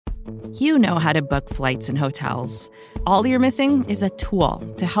You know how to book flights and hotels. All you're missing is a tool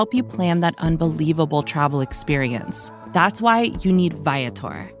to help you plan that unbelievable travel experience. That's why you need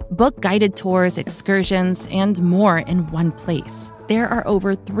Viator. Book guided tours, excursions, and more in one place. There are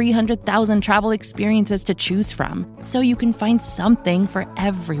over 300,000 travel experiences to choose from, so you can find something for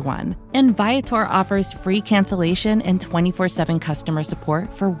everyone. And Viator offers free cancellation and 24/7 customer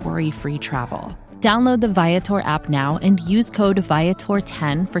support for worry-free travel. Download the Viator app now and use code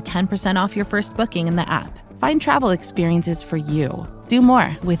Viator10 for 10% off your first booking in the app. Find travel experiences for you. Do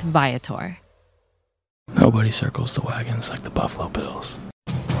more with Viator. Nobody circles the wagons like the Buffalo Bills.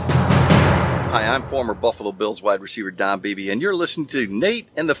 Hi, I'm former Buffalo Bills wide receiver Don Beebe, and you're listening to Nate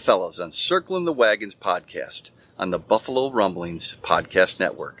and the Fellas on Circling the Wagons podcast on the Buffalo Rumblings Podcast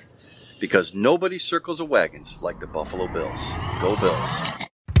Network. Because nobody circles the wagons like the Buffalo Bills. Go Bills.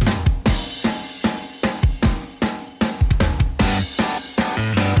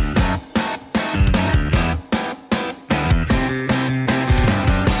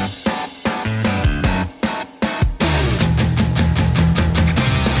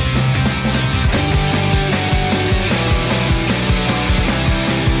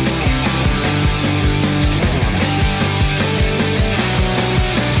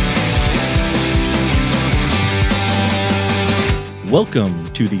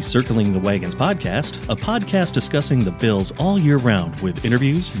 Welcome to the Circling the Wagons podcast, a podcast discussing the Bills all year round with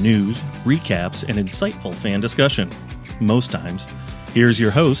interviews, news, recaps, and insightful fan discussion. Most times. Here's your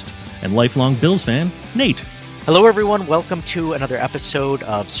host and lifelong Bills fan, Nate. Hello, everyone. Welcome to another episode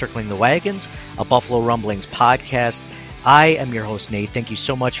of Circling the Wagons, a Buffalo Rumblings podcast. I am your host, Nate. Thank you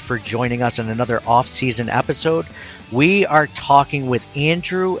so much for joining us in another off-season episode. We are talking with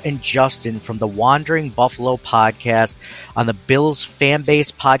Andrew and Justin from the Wandering Buffalo podcast on the Bills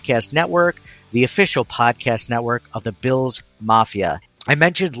Fanbase Podcast Network, the official podcast network of the Bills Mafia. I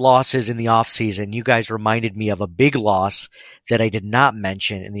mentioned losses in the offseason. You guys reminded me of a big loss that I did not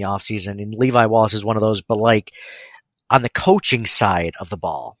mention in the offseason, and Levi Wallace is one of those, but like on the coaching side of the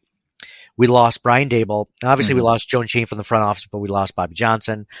ball. We lost Brian Daboll. Obviously, we lost Joan Shane from the front office, but we lost Bobby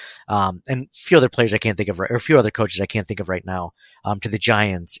Johnson and a few other players I can't think of, or a few other coaches I can't think of right now, to the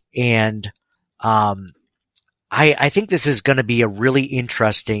Giants. And I think this is going to be a really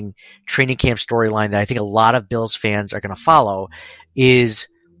interesting training camp storyline that I think a lot of Bills fans are going to follow. Is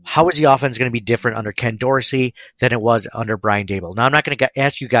how is the offense going to be different under Ken Dorsey than it was under Brian Daboll? Now, I'm not going to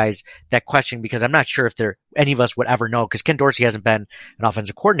ask you guys that question because I'm not sure if any of us would ever know, because Ken Dorsey hasn't been an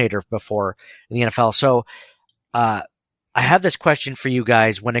offensive coordinator before in the NFL. So I have this question for you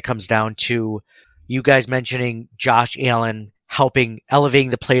guys when it comes down to you guys mentioning Josh Allen elevating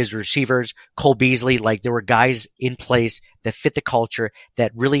the players, receivers, Cole Beasley. Like, there were guys in place that fit the culture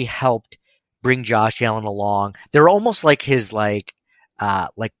that really helped bring Josh Allen along. They're almost like his like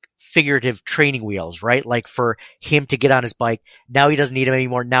figurative training wheels, right? Like for him to get on his bike. Now he doesn't need him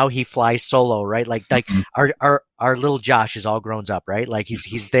anymore. Now he flies solo, right? Like our little Josh is all grown up, right? Like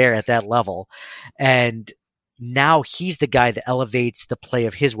he's there at that level. And now he's the guy that elevates the play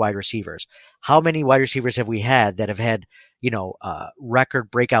of his wide receivers. How many wide receivers have we had that have had,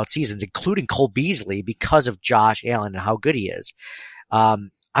 record breakout seasons, including Cole Beasley, because of Josh Allen and how good he is?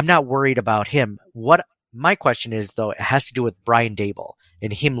 I'm not worried about him. What my question is, though, it has to do with Brian Daboll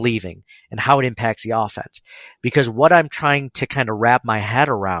and him leaving and how it impacts the offense. Because what I'm trying to kind of wrap my head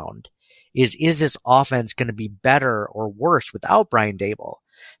around is this offense going to be better or worse without Brian Daboll?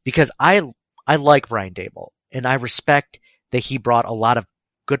 Because I like Brian Daboll, and I respect that he brought a lot of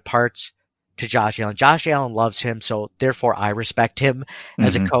good parts to Josh Allen. Josh Allen loves him, so therefore I respect him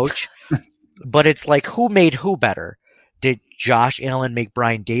as a coach. But it's like, who made who better? Did Josh Allen make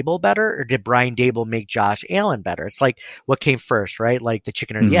Brian Daboll better, or did Brian Daboll make Josh Allen better? It's like, what came first, right? Like the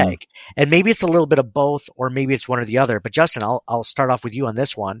chicken or the egg. And maybe it's a little bit of both, or maybe it's one or the other. But Justin, I'll start off with you on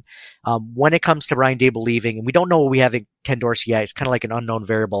this one. When it comes to Brian Daboll leaving, and we don't know what we have in Ken Dorsey yet, it's kind of like an unknown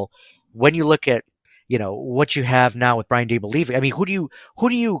variable. When you look at, what you have now with Brian Daboll leaving, I mean, who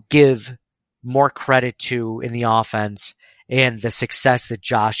do you give more credit to in the offense and the success that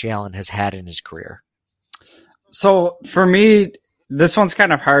Josh Allen has had in his career? So for me, this one's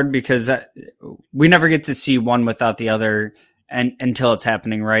kind of hard because we never get to see one without the other until it's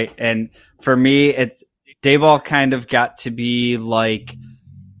happening, right? And for me, Daboll kind of got to be like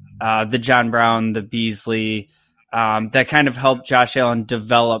the John Brown, the Beasley, that kind of helped Josh Allen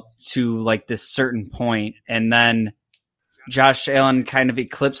develop to like this certain point. And then Josh Allen kind of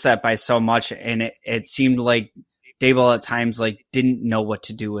eclipsed that by so much, and it seemed like Daboll at times like didn't know what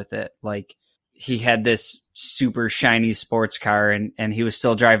to do with it. Like, he had this super shiny sports car and he was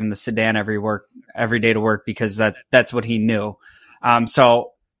still driving the sedan every day to work because that's what he knew.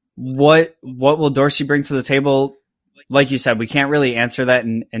 So what will Dorsey bring to the table? Like you said, we can't really answer that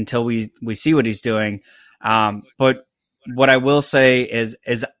until we see what he's doing. But what I will say is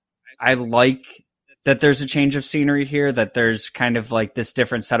I like that there's a change of scenery here, that there's kind of like this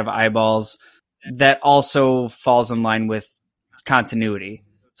different set of eyeballs that also falls in line with continuity.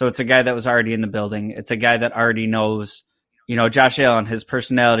 So it's a guy that was already in the building. It's a guy that already knows, Josh Allen, his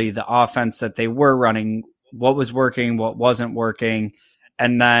personality, the offense that they were running, what was working, what wasn't working.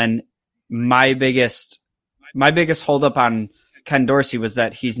 And then my biggest holdup on Ken Dorsey was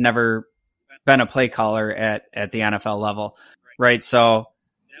that he's never been a play caller at the NFL level, right? So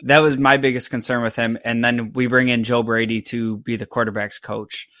that was my biggest concern with him. And then we bring in Joe Brady to be the quarterback's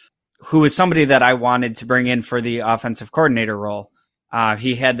coach, who was somebody that I wanted to bring in for the offensive coordinator role.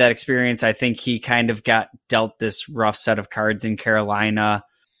 He had that experience. I think he kind of got dealt this rough set of cards in Carolina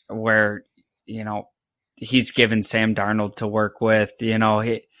where, he's given Sam Darnold to work with.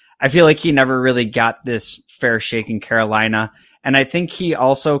 I feel like he never really got this fair shake in Carolina. And I think he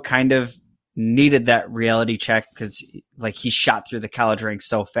also kind of needed that reality check because like he shot through the college ranks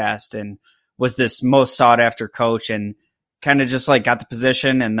so fast and was this most sought after coach and kind of just like got the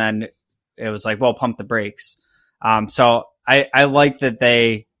position. And then it was like, well, pump the brakes. So I like that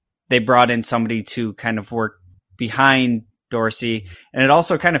they brought in somebody to kind of work behind Dorsey, and it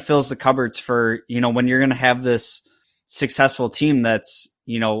also kind of fills the cupboards for, when you're going to have this successful team that's,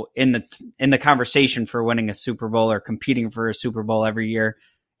 in the conversation for winning a Super Bowl or competing for a Super Bowl every year.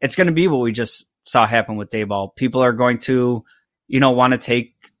 It's going to be what we just saw happen with Daboll. People are going to, want to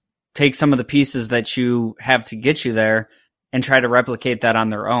take some of the pieces that you have to get you there and try to replicate that on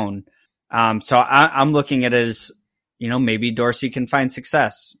their own. So I'm looking at it as, maybe Dorsey can find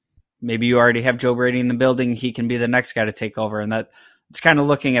success. Maybe you already have Joe Brady in the building. He can be the next guy to take over. And that it's kind of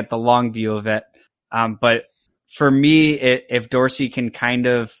looking at the long view of it. But for me, if Dorsey can kind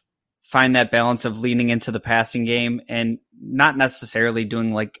of find that balance of leaning into the passing game and not necessarily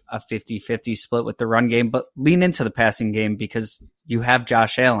doing like a 50-50 split with the run game, but lean into the passing game because you have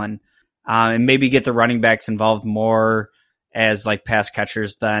Josh Allen, and maybe get the running backs involved more as like pass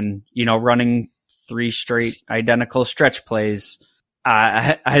catchers than, running 3 straight identical stretch plays.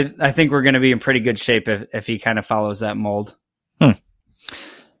 I think we're going to be in pretty good shape if he kind of follows that mold.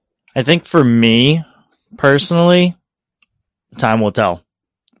 I think for me personally, time will tell.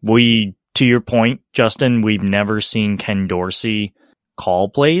 To your point, Justin, we've never seen Ken Dorsey call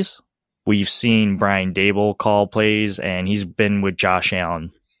plays. We've seen Brian Daboll call plays, and he's been with Josh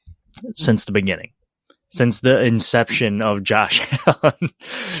Allen since the beginning, since the inception of Josh Allen.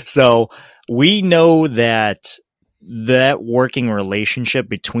 So we know that working relationship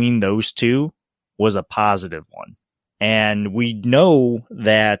between those two was a positive one. And we know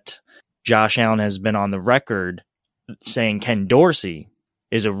that Josh Allen has been on the record saying Ken Dorsey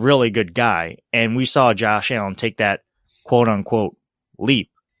is a really good guy. And we saw Josh Allen take that quote unquote leap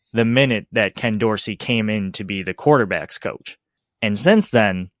the minute that Ken Dorsey came in to be the quarterback's coach. And since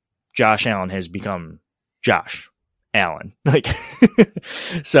then, Josh Allen has become Josh Allen.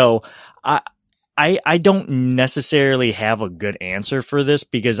 So I don't necessarily have a good answer for this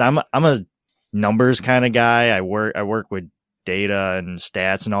because I'm a numbers kind of guy. I work with data and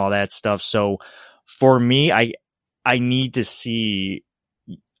stats and all that stuff. So for me, I need to see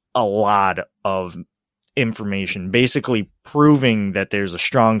a lot of information basically proving that there's a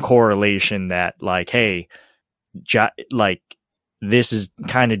strong correlation that like, hey, this is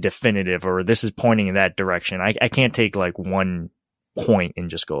kind of definitive or this is pointing in that direction. I can't take like one point and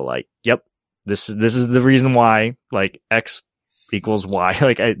just go like, yep, this is the reason why like X equals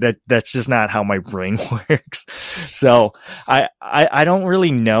Y. That's just not how my brain works. So I don't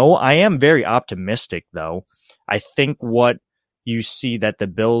really know. I am very optimistic though. I think what you see that the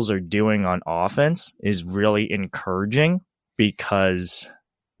Bills are doing on offense is really encouraging because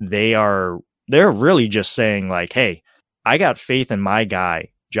they're really just saying like, hey, I got faith in my guy,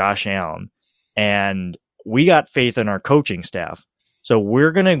 Josh Allen, and we got faith in our coaching staff. So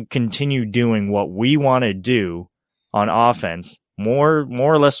we're going to continue doing what we want to do on offense, more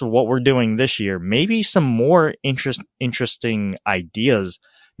or less of what we're doing this year. Maybe some more interesting ideas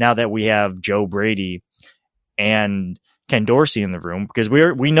now that we have Joe Brady and Ken Dorsey in the room, because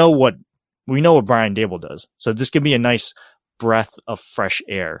we know what Brian Daboll does. So this could be a nice breath of fresh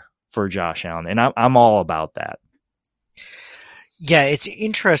air for Josh Allen, and I'm all about that. Yeah, it's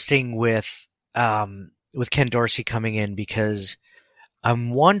interesting with Ken Dorsey coming in because I'm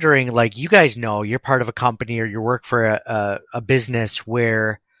wondering, like, you guys know you're part of a company or you work for a business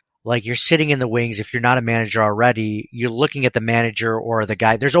where Like you're sitting in the wings. If you're not a manager already, you're looking at the manager or the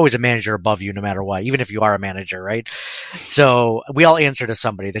guy. There's always a manager above you no matter what, even if you are a manager, right? So we all answer to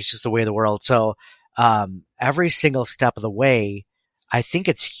somebody. That's just the way of the world. So every single step of the way, I think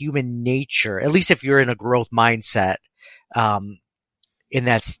it's human nature, at least if you're in a growth mindset, in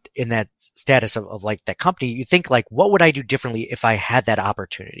that status of like that company, you think like, what would I do differently if I had that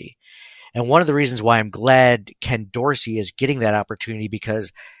opportunity? And one of the reasons why I'm glad Ken Dorsey is getting that opportunity,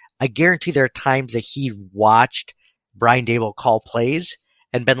 because I guarantee there are times that he watched Brian Daboll call plays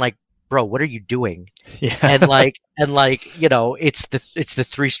and been like, bro, what are you doing? Yeah. And like, it's the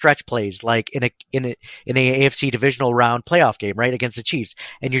 3 stretch plays, like in a AFC divisional round playoff game, right? Against the Chiefs.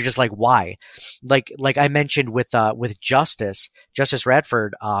 And you're just like, why? Like I mentioned with Justice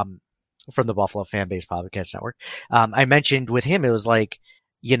Radford, from the Buffalo Fanbase Podcast Network. I mentioned with him, it was like,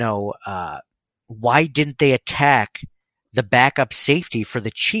 why didn't they attack the backup safety for the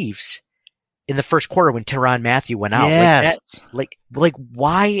Chiefs in the first quarter when Tyrann Mathieu went out? Yes. Like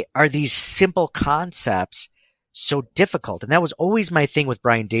why are these simple concepts so difficult? And that was always my thing with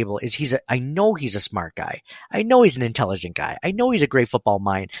Brian Daboll is I know he's a smart guy. I know he's an intelligent guy. I know he's a great football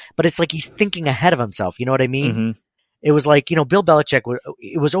mind, but it's like he's thinking ahead of himself. You know what I mean? Mm-hmm. It was like, Bill Belichick,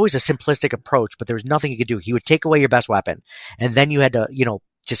 it was always a simplistic approach, but there was nothing he could do. He would take away your best weapon, and then you had to,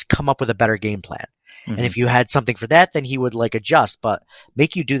 just come up with a better game plan. Mm-hmm. And if you had something for that, then he would like adjust, but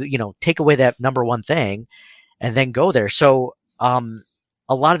make you do, take away that number one thing and then go there. So, a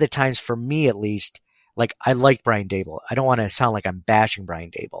lot of the times for me, at least, like I like Brian Daboll. I don't want to sound like I'm bashing Brian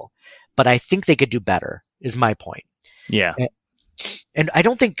Daboll, but I think they could do better is my point. Yeah. And I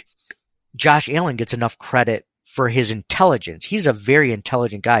don't think Josh Allen gets enough credit for his intelligence. He's a very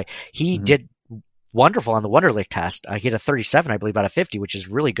intelligent guy. He did wonderful on the Wonderlic test. He had a 37, I believe, out of 50, which is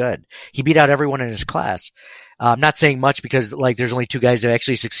really good. He beat out everyone in his class. I'm not saying much because like there's only 2 guys that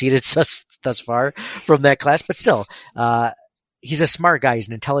actually succeeded thus far from that class, but still, he's a smart guy. He's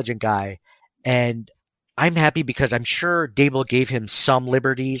an intelligent guy. And I'm happy because I'm sure Daboll gave him some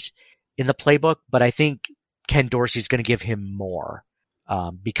liberties in the playbook, but I think Ken Dorsey's going to give him more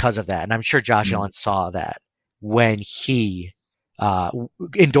because of that. And I'm sure Josh Allen saw that when he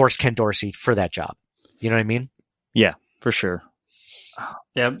endorsed Ken Dorsey for that job. You know what I mean? Yeah, for sure.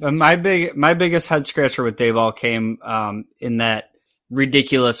 Yeah, my biggest head scratcher with Daboll came in that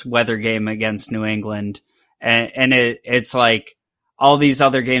ridiculous weather game against New England, and it's like all these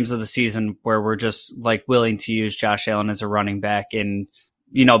other games of the season where we're just like willing to use Josh Allen as a running back and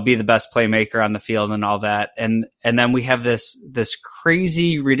be the best playmaker on the field and all that, and then we have this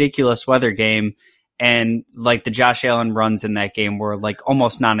crazy ridiculous weather game, and like the Josh Allen runs in that game were like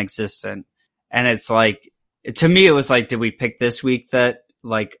almost non-existent. And it's like, to me, it was like, did we pick this week that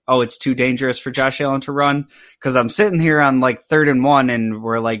like, oh, it's too dangerous for Josh Allen to run? Because I'm sitting here on like 3rd and 1 and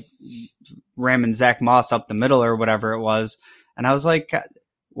we're like ramming Zach Moss up the middle or whatever it was. And I was like,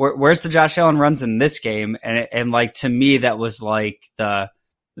 where's the Josh Allen runs in this game? And like, to me, that was like the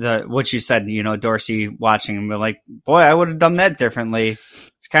what you said, Dorsey watching him, like, boy, I would have done that differently.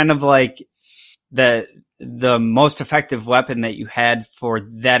 It's kind of like the most effective weapon that you had for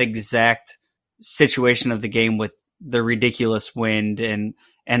that exact situation of the game with the ridiculous wind and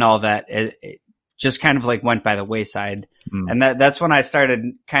all that, it just kind of like went by the wayside. And that's when I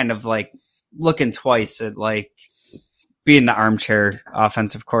started kind of like looking twice at like being the armchair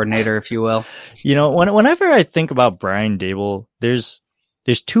offensive coordinator, if you will. Whenever I think about Brian Daboll, there's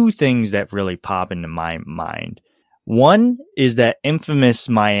 2 things that really pop into my mind. One is that infamous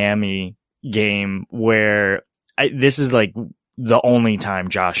Miami game where this is like the only time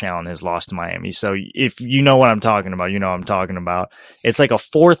Josh Allen has lost to Miami. So if you know what I'm talking about, what I'm talking about. It's like a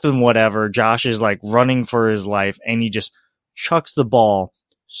 4th and whatever. Josh is like running for his life and he just chucks the ball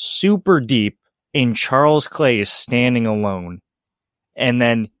super deep and Charles Clay is standing alone. And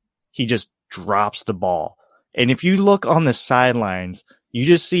then he just drops the ball. And if you look on the sidelines, you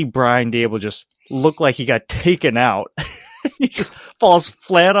just see Brian Daboll just look like he got taken out. He just falls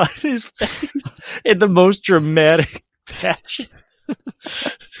flat on his face in the most dramatic fashion.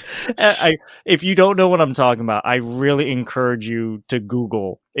 If you don't know what I'm talking about, I really encourage you to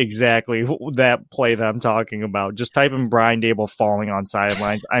Google exactly that play that I'm talking about. Just type in Brian Daboll falling on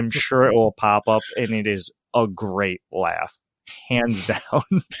sidelines. I'm sure it will pop up, and it is a great laugh. Hands down.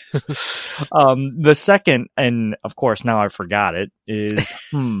 The second, and of course now I forgot it, is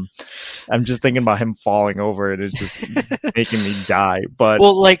I'm just thinking about him falling over it. It's just making me die. But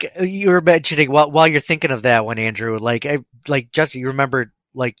well, like you were mentioning while you're thinking of that one, Andrew, like Justin, you remember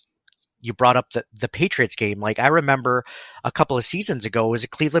like you brought up the Patriots game. Like I remember a couple of seasons ago, it was a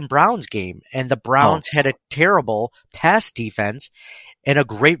Cleveland Browns game, and the Browns had a terrible pass defense. and a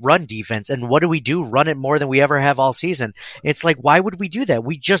great run defense. And what do? Run it more than we ever have all season. It's like, why would we do that?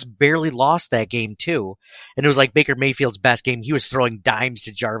 We just barely lost that game too. And it was like Baker Mayfield's best game. He was throwing dimes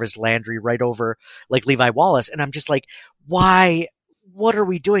to Jarvis Landry right over like Levi Wallace. And I'm just like, why? What are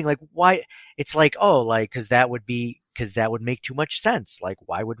we doing? Like, why? It's like, oh, like, because that would make too much sense. Like,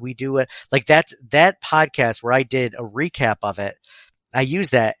 why would we do it? Like that podcast where I did a recap of it, I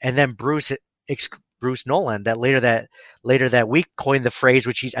used that, and then Bruce Nolan that later that week coined the phrase,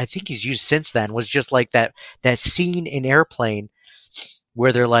 which I think he's used since then, was just like that scene in Airplane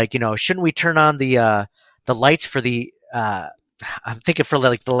where they're like, shouldn't we turn on the lights for the I'm thinking for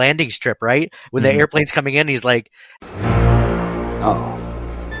like the landing strip, right? When the airplane's coming in, he's like, oh,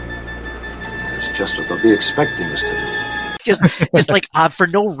 that's just what they'll be expecting us to do. just like for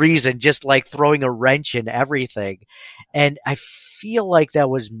no reason, just like throwing a wrench in everything. And I feel like that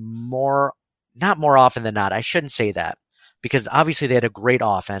was not more often than not. I shouldn't say that, because obviously they had a great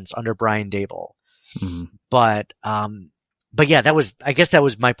offense under Brian Daboll. Mm-hmm. But yeah, I guess that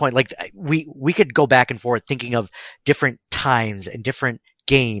was my point. Like we could go back and forth thinking of different times and different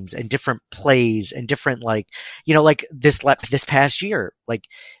games and different plays and different, like, like this past year, like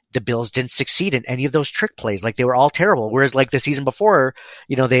the Bills didn't succeed in any of those trick plays. Like they were all terrible. Whereas like the season before,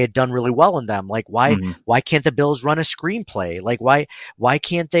 they had done really well in them. Like why can't the Bills run a screenplay? Like why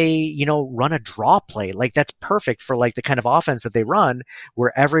can't they, run a draw play? Like that's perfect for like the kind of offense that they run,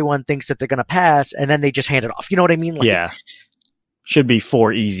 where everyone thinks that they're going to pass and then they just hand it off. You know what I mean? Like, yeah. Should be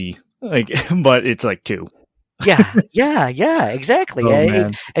 4 easy, like, but it's like 2. Yeah, exactly. Oh,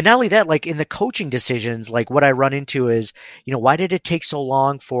 man. And not only that, like in the coaching decisions, like what I run into is, why did it take so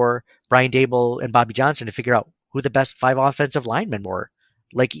long for Brian Daboll and Bobby Johnson to figure out who the best 5 offensive linemen were?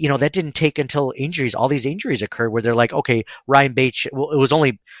 Like, that didn't take until all these injuries occurred, where they're like, okay, Ryan Bates, well, it was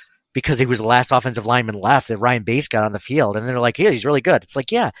only because he was the last offensive lineman left that Ryan Bates got on the field. And they're like, yeah, he's really good. It's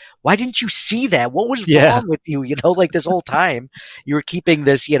like, yeah, why didn't you see that? What was wrong with you? Like this whole time you were keeping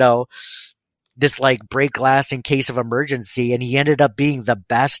this, this like break glass in case of emergency, and he ended up being the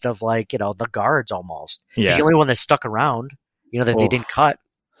best of like, the guards almost. Yeah. He's the only one that stuck around, that they didn't cut.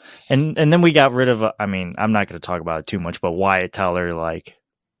 And then we got rid of, I'm not going to talk about it too much, but Wyatt Teller, like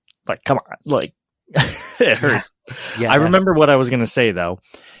come on, like it hurts. Yeah. I remember what I was going to say though.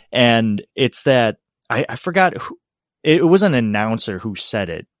 And it's that I forgot who, it was an announcer who said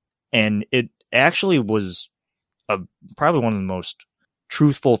it, and it actually was probably one of the most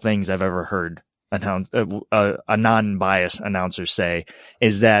truthful things I've ever heard a non-biased announcer say,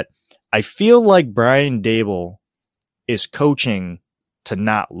 is that I feel like Brian Daboll is coaching to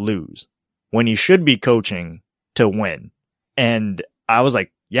not lose when he should be coaching to win. And I was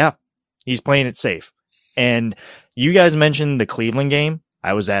like, yeah, he's playing it safe. And you guys mentioned the Cleveland game.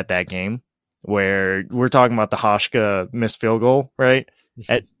 I was at that game where we're talking about the Hauschka missed field goal, right?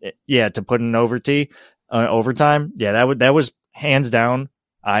 To put in overtime. Yeah, that was hands down.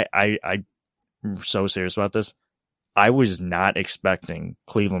 I'm so serious about this. I was not expecting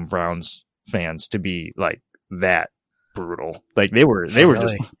Cleveland Browns fans to be like that brutal. Like they were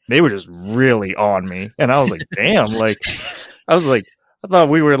just really on me, and I was like, damn. Like I thought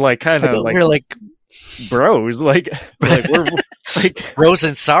we were like kind of like, we were like bros, like we're like bros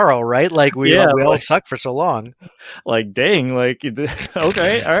in sorrow, right? Like we all sucked for so long. Like dang, like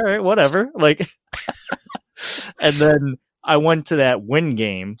okay, all right, whatever. Like, and then I went to that win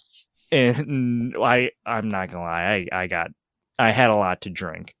game, and I'm not gonna lie, I had a lot to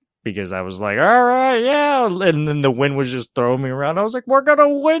drink because I was like, all right, yeah, and then the wind was just throwing me around. I was like, we're gonna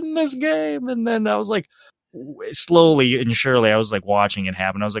win this game, and then I was like, slowly and surely, I was like watching it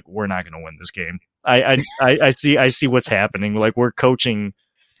happen. I was like, we're not gonna win this game. I see what's happening. Like we're coaching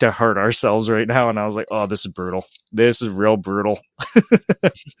to hurt ourselves right now, and I was like, oh, this is brutal. This is real brutal.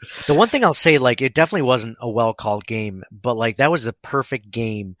 The one thing I'll say, like, it definitely wasn't a well-called game, but like that was the perfect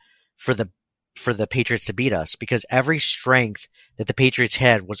game for the Patriots to beat us, because every strength that the Patriots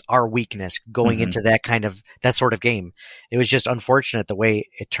had was our weakness going into that sort of game. It was just unfortunate the way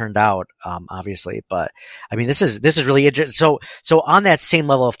it turned out, obviously. But I mean, this is really interesting. So on that same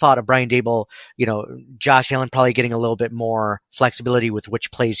level of thought of Brian Daboll, Josh Allen probably getting a little bit more flexibility with which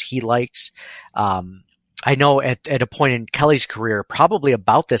plays he likes. I know at a point in Kelly's career, probably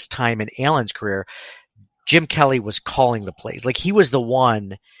about this time in Allen's career, Jim Kelly was calling the plays. Like he was the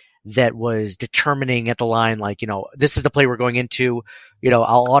one that was determining at the line, like, this is the play we're going into,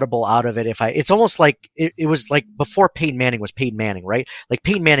 I'll audible out of it. It's almost like it was like before Peyton Manning was Peyton Manning, right? Like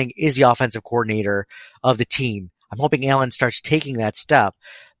Peyton Manning is the offensive coordinator of the team. I'm hoping Allen starts taking that step.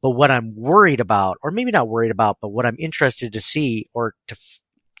 But what I'm worried about, or maybe not worried about, but what I'm interested to see,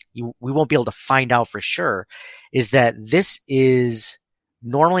 we won't be able to find out for sure, is that this is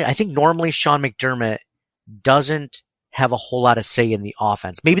I think normally Sean McDermott doesn't have a whole lot of say in the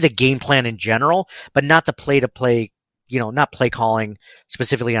offense. Maybe the game plan in general, but not the play-to-play, not play calling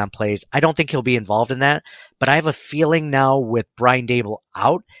specifically on plays. I don't think he'll be involved in that, but I have a feeling now with Brian Daboll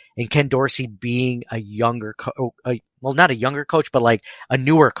out and Ken Dorsey being a younger not a younger coach, but like a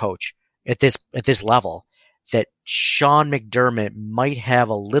newer coach at this level, that Sean McDermott might have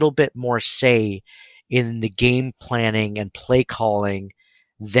a little bit more say in the game planning and play calling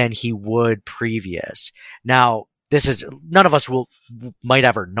than he would previous. Now, none of us might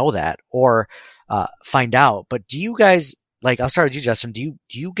ever know that or find out, but do you guys, I'll start with you, Justin, do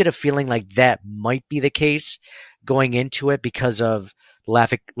you get a feeling like that might be the case going into it because of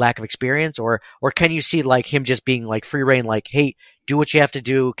lack of experience, or can you see like him just being like free reign, like, hey, do what you have to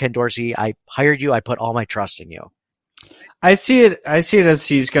do, Ken Dorsey, I hired you, I put all my trust in you? I see it as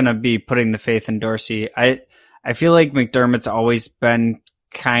he's going to be putting the faith in Dorsey. I feel like McDermott's always been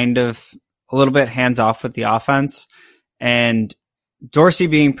kind of a little bit hands off with the offense, and Dorsey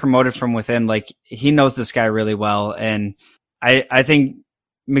being promoted from within, like, he knows this guy really well. And I think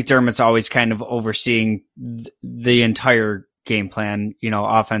McDermott's always kind of overseeing the entire game plan,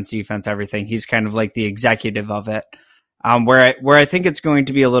 offense, defense, everything. He's kind of like the executive of it. Where I think it's going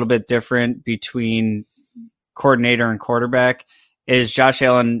to be a little bit different between coordinator and quarterback is Josh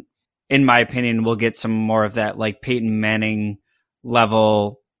Allen, in my opinion, will get some more of that like Peyton Manning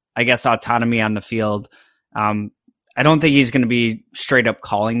level, I guess, autonomy on the field. I don't think he's going to be straight up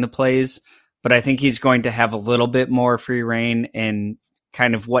calling the plays, but I think he's going to have a little bit more free reign in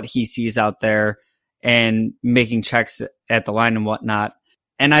kind of what he sees out there and making checks at the line and whatnot.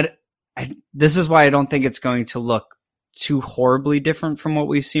 And this is why I don't think it's going to look too horribly different from what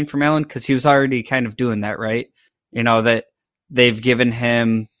we've seen from Allen, because he was already kind of doing that, right? That they've given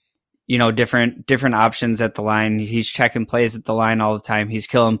him, different options at the line. He's checking plays at the line all the time. He's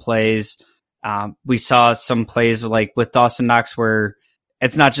killing plays. We saw some plays like with Dawson Knox where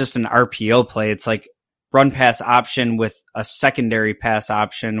it's not just an RPO play. It's like run pass option with a secondary pass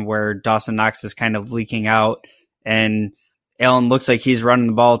option where Dawson Knox is kind of leaking out and Allen looks like he's running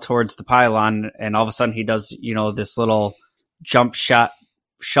the ball towards the pylon, and all of a sudden he does, this little jump shot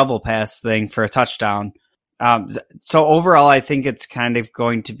shovel pass thing for a touchdown. So overall, I think it's kind of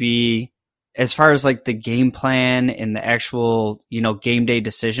going to be, as far as like the game plan and the actual, game day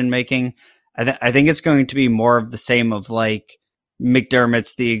decision making, I think it's going to be more of the same of like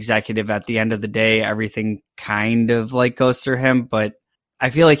McDermott's the executive at the end of the day. Everything kind of like goes through him, but I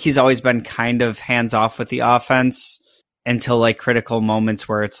feel like he's always been kind of hands off with the offense until like critical moments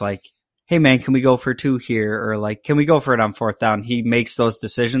where it's like, hey man, can we go for 2 here? Or like, can we go for it on 4th down? He makes those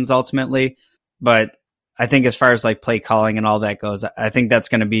decisions ultimately. But I think as far as like play calling and all that goes, I think that's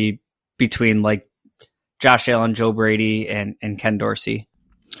going to be between like Josh Allen, Joe Brady, and Ken Dorsey.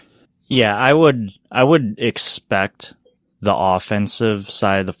 Yeah, I would expect the offensive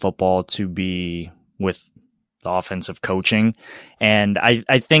side of the football to be with the offensive coaching. And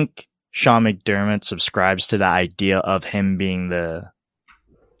I think Sean McDermott subscribes to the idea of him being the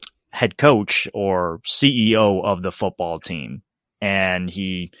head coach or CEO of the football team. And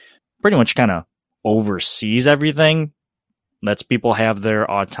he pretty much kind of oversees everything, lets people have their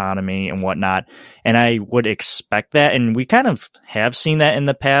autonomy and whatnot. And I would expect that. And we kind of have seen that in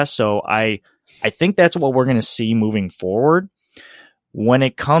the past. So I think that's what we're going to see moving forward. When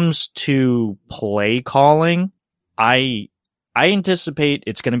it comes to play calling, I anticipate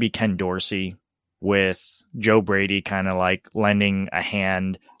it's going to be Ken Dorsey with Joe Brady kind of like lending a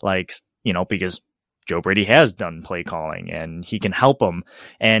hand, like, because Joe Brady has done play calling and he can help them.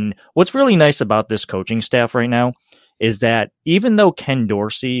 And what's really nice about this coaching staff right now is that even though Ken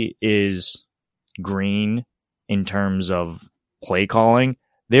Dorsey is green in terms of play calling,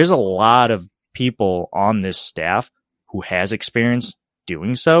 there's a lot of people on this staff who has experience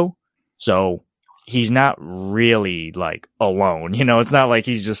doing so. So he's not really like alone, it's not like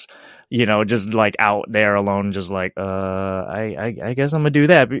he's just, just like out there alone, just like, I guess I'm gonna do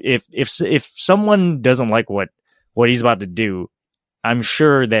that. If someone doesn't like what he's about to do, I'm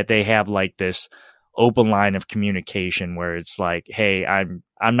sure that they have like this open line of communication where it's like, hey,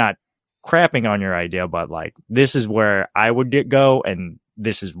 I'm not crapping on your idea, but like, this is where I would go and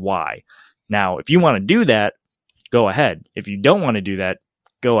this is why. Now, if you want to do that, go ahead. If you don't want to do that,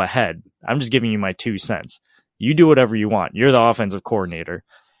 go ahead. I'm just giving you my 2 cents. You do whatever you want. You're the offensive coordinator.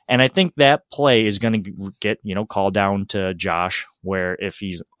 And I think that play is going to get, called down to Josh, where if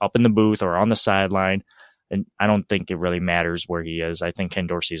he's up in the booth or on the sideline, and I don't think it really matters where he is. I think Ken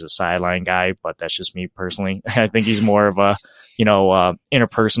Dorsey's a sideline guy, but that's just me personally. I think he's more of a,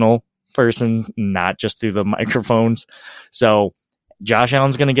 interpersonal person, not just through the microphones. So Josh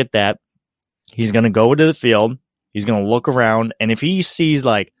Allen's going to get that. He's going to go to the field. He's going to look around. And if he sees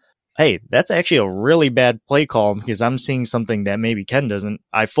like, hey, that's actually a really bad play call because I'm seeing something that maybe Ken doesn't,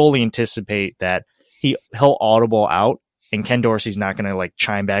 I fully anticipate that he'll audible out. And Ken Dorsey's not going to like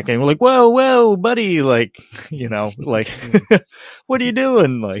chime back and we're like, whoa, buddy. Like, you know, like, what are you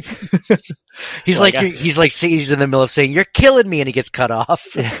doing? Like, he's in the middle of saying, you're killing me. And he gets cut off.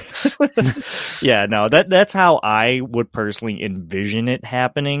 Yeah, no, that's how I would personally envision it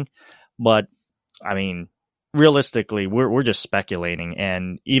happening. But I mean, realistically, we're just speculating.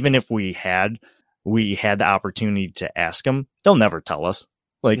 And even if we had the opportunity to ask them, they'll never tell us.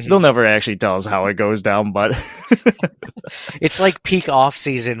 Like, they'll never actually tell us how it goes down, but it's like peak off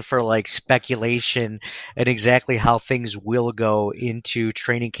season for like speculation and exactly how things will go into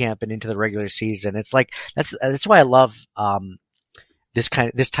training camp and into the regular season. It's like, that's why I love, this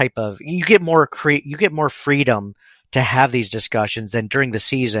type of, you get more freedom to have these discussions than during the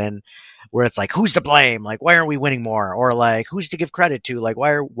season where it's like, who's to blame? Like, why aren't we winning more? Or like, who's to give credit to? Like,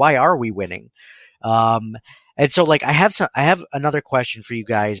 why are we winning? And so, like, I have another question for you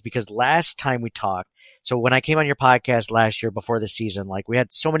guys because last time we talked, so when I came on your podcast last year before the season, like, we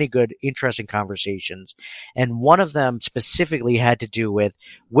had so many good, interesting conversations. And one of them specifically had to do with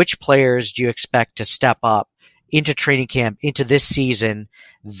which players do you expect to step up into training camp, into this season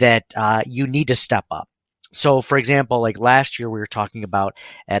that you need to step up. So, for example, like last year we were talking about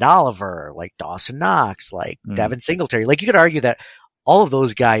Ed Oliver, like Dawson Knox, like Devin Singletary. Like, you could argue that all of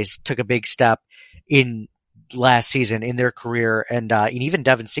those guys took a big step in last season in their career, and even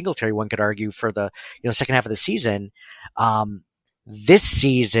Devin Singletary, one could argue, for the second half of the season. This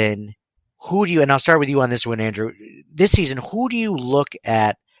season, who do you? And I'll start with you on this one, Andrew. This season, who do you look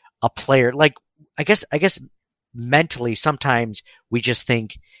at a player like? I guess mentally, sometimes we just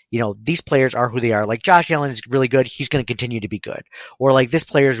think, these players are who they are. Like, Josh Allen is really good; he's going to continue to be good. Or like, this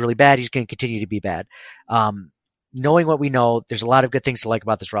player is really bad; he's going to continue to be bad. Knowing what we know, there's a lot of good things to like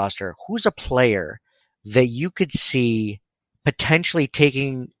about this roster. Who's a player that you could see potentially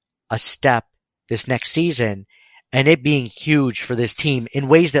taking a step this next season and it being huge for this team in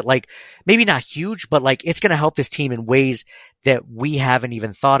ways that, like, maybe not huge, but like it's going to help this team in ways that we haven't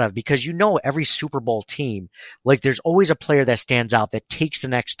even thought of? Because every Super Bowl team, like, there's always a player that stands out, that takes the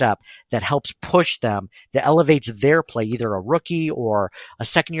next step, that helps push them, that elevates their play, either a rookie or a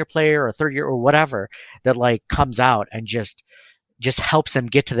second-year player or a third-year or whatever, that like comes out and just helps them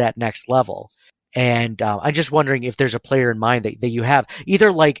get to that next level. And I'm just wondering if there's a player in mind that you have, either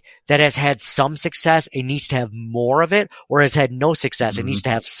like that has had some success and needs to have more of it, or has had no success and needs to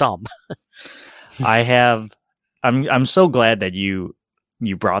have some. I'm so glad that you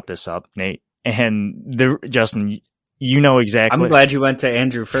brought this up, Nate. And Justin, exactly. I'm glad you went to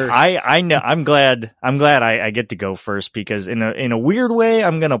Andrew first. I know. I'm glad I get to go first because in a weird way,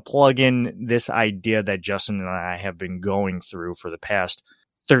 I'm going to plug in this idea that Justin and I have been going through for the past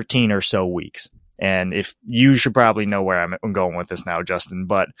 13 or so weeks. And if you should probably know where I'm going with this now, Justin,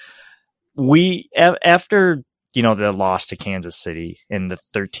 but after, the loss to Kansas City in the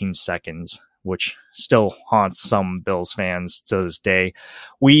 13 seconds, which still haunts some Bills fans to this day,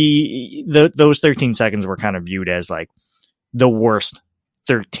 those 13 seconds were kind of viewed as like the worst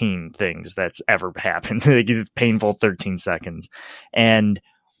 13 things that's ever happened. Painful 13 seconds. And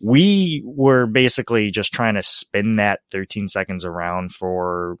we were basically just trying to spin that 13 seconds around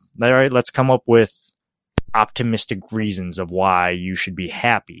for, all right, let's come up with optimistic reasons of why you should be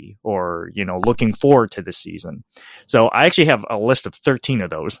happy or, looking forward to the season. So I actually have a list of 13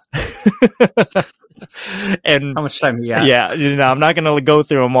 of those. And how much time you got? Yeah, I'm not going to go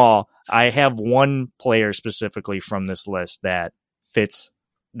through them all. I have one player specifically from this list that fits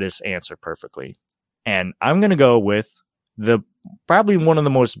this answer perfectly. And I'm going to go with probably one of the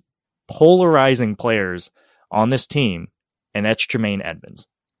most polarizing players on this team, and that's Tremaine Edmunds.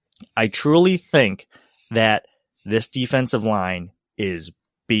 I truly think that this defensive line is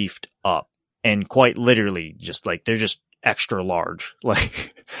beefed up, and quite literally just like they're just extra large.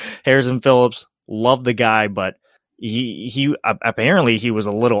 Like, Harrison Phillips, love the guy, but he apparently he was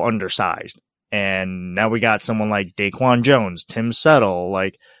a little undersized. And now we got someone like Daquan Jones, Tim Settle,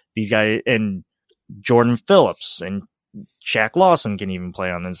 like these guys, and Jordan Phillips, and Shaq Lawson can even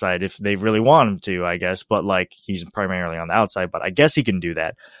play on the inside if they really want him to, I guess. But like, he's primarily on the outside, but I guess he can do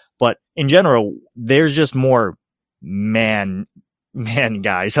that. But in general, there's just more man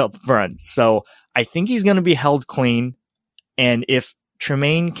guys up front. So I think he's going to be held clean. And if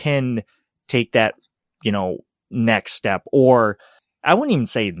Tremaine can take that, next step, or I wouldn't even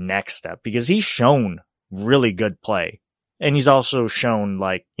say next step, because he's shown really good play. And he's also shown,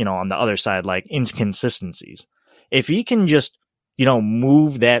 like, on the other side, like, inconsistencies. If he can just,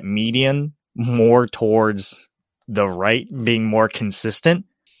 move that median more towards the right, being more consistent,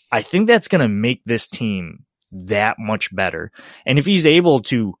 I think that's going to make this team that much better. And if he's able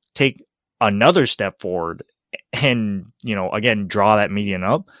to take another step forward and, again, draw that median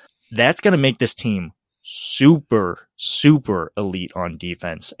up, that's going to make this team super, super elite on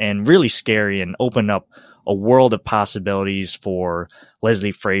defense and really scary and open up a world of possibilities for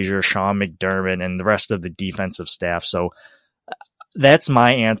Leslie Frazier, Sean McDermott, and the rest of the defensive staff. So that's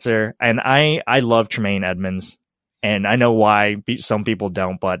my answer. And I love Tremaine Edmonds, and I know why some people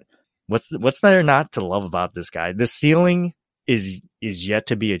don't, but what's there not to love about this guy? The ceiling is yet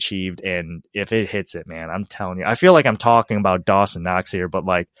to be achieved, and if it hits it, man, I'm telling you, I feel like I'm talking about Dawson Knox here, but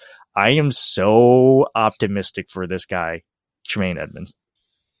like, I am so optimistic for this guy, Tremaine Edmonds.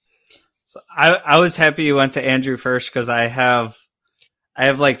 So I was happy you went to Andrew first, because I have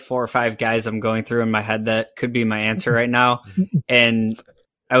like 4 or 5 guys I'm going through in my head that could be my answer right now, and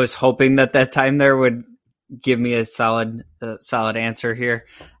I was hoping that time there would give me a solid answer here.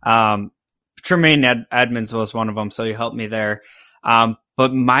 Tremaine Edmonds was one of them, so you helped me there.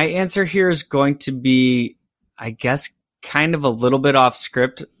 But my answer here is going to be, I guess, kind of a little bit off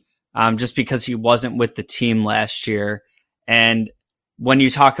script, just because he wasn't with the team last year. And when you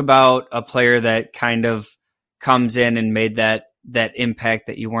talk about a player that kind of comes in and made that impact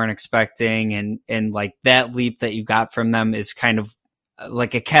that you weren't expecting, and like that leap that you got from them is kind of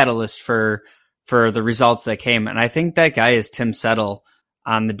like a catalyst for the results that came. And I think that guy is Tim Settle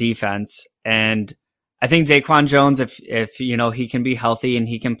on the defense. And I think Daquan Jones, if he can be healthy and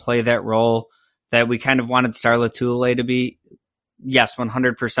he can play that role that we kind of wanted Star Lotulelei to be, yes,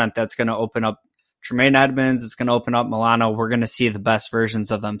 100%, that's going to open up Tremaine Edmonds. It's going to open up Milano. We're going to see the best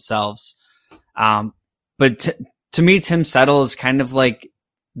versions of themselves. But to me, Tim Settle is kind of like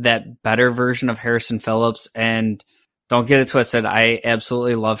that better version of Harrison Phillips. And don't get it twisted, I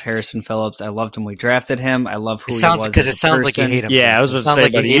absolutely love Harrison Phillips. I loved when we drafted him. I love who he was. Because it sounds like you hate him. Yeah, I was going to say,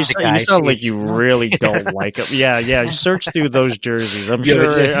 but you sound like you really don't like him. Yeah. Search through those jerseys. I'm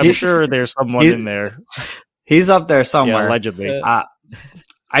sure there's someone in there. He's up there somewhere. Yeah, allegedly.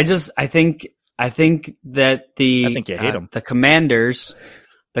 I think that I think you hate him. The Commanders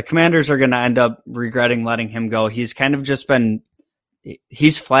are going to end up regretting letting him go. He's kind of just been, he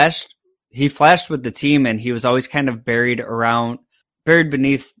flashed with the team, and he was always kind of buried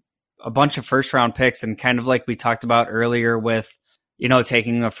beneath a bunch of first round picks. And kind of like we talked about earlier with,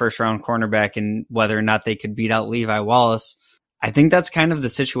 taking a first round cornerback and whether or not they could beat out Levi Wallace. I think that's kind of the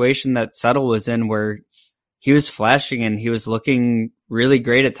situation that Settle was in, where he was flashing and he was looking really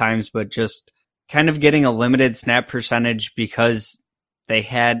great at times, but just kind of getting a limited snap percentage because they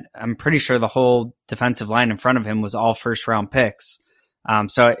had, I'm pretty sure the whole defensive line in front of him was all first round picks.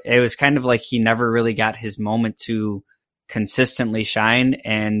 So it was kind of like he never really got his moment to consistently shine.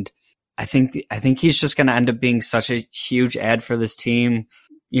 And I think he's just going to end up being such a huge add for this team,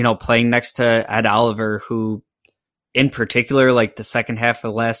 playing next to Ed Oliver, who in particular, like the second half of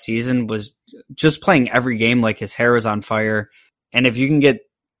the last season, was just playing every game like his hair was on fire. And if you can get,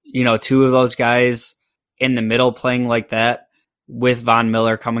 2 of those guys in the middle playing like that, with Von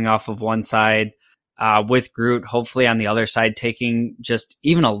Miller coming off of one side, with Groot hopefully on the other side taking just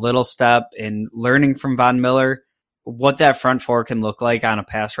even a little step and learning from Von Miller, what that front four can look like on a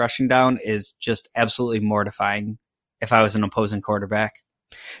pass rushing down is just absolutely mortifying if I was an opposing quarterback.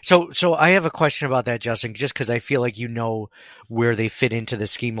 So I have a question about that, Justin, just because I feel like where they fit into the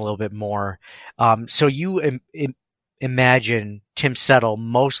scheme a little bit more. So you imagine Tim Settle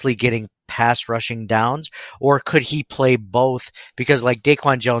mostly getting pass rushing downs, or could he play both? Because like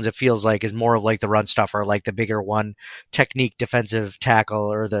Daquan Jones, it feels like is more of like the run stuffer, like the bigger one technique defensive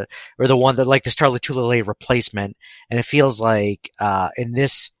tackle, or the one that like the Star Lotulelei replacement. And it feels like in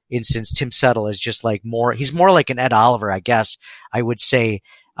this instance, Tim Settle is just like he's more like an Ed Oliver, I guess I would say.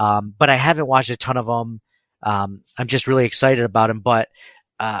 But I haven't watched a ton of him. I'm just really excited about him, but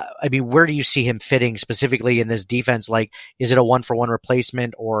where do you see him fitting specifically in this defense? Like, is it a 1-for-1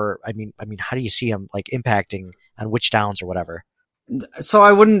 replacement, or how do you see him like impacting on which downs or whatever? So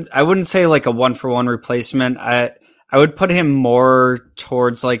I wouldn't say like a 1-for-1 replacement. I would put him more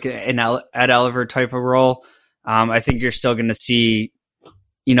towards like an Ed Oliver type of role. I think you're still going to see,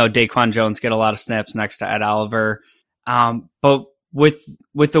 Daquan Jones get a lot of snaps next to Ed Oliver. But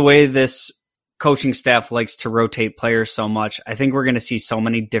with the way this coaching staff likes to rotate players so much, I think we're going to see so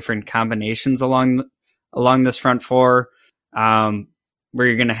many different combinations along this front four, where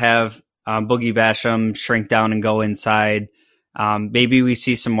you're going to have Boogie Basham shrink down and go inside. Maybe we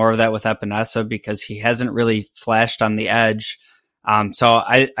see some more of that with Epinesa because he hasn't really flashed on the edge. So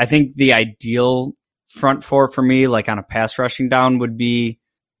I think the ideal front four for me, like on a pass rushing down, would be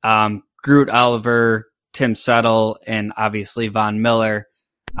Groot Oliver, Tim Settle, and obviously Von Miller.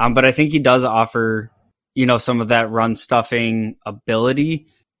 But I think he does offer, some of that run stuffing ability.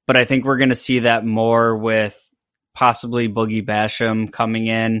 But I think we're going to see that more with possibly Boogie Basham coming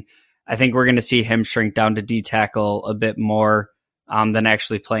in. I think we're going to see him shrink down to D tackle a bit more than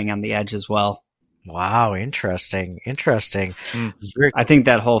actually playing on the edge as well. Wow, interesting. I think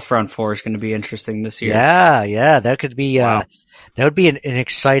that whole front four is going to be interesting this year. Yeah, that could be that would be an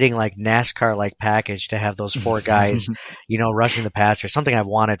exciting, like NASCAR like package to have those four guys, rushing the passer. Something I've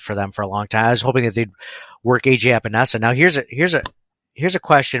wanted for them for a long time. I was hoping that they'd work AJ Epinesa. Now here's a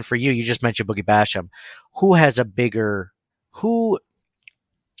question for you. You just mentioned Boogie Basham. Who has a bigger who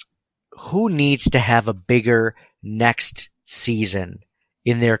needs to have a bigger next season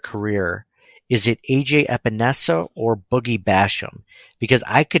in their career? Is it AJ Epinesa or Boogie Basham? Because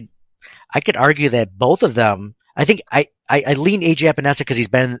I could argue that both of them. I think I lean AJ Epinesa because he's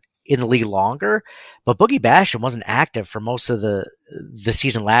been in the league longer, but Boogie Basham wasn't active for most of the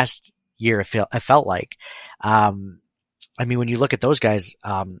season last year. It felt like. When you look at those guys,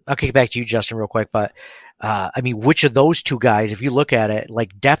 I'll kick it back to you, Justin, real quick. But which of those two guys, if you look at it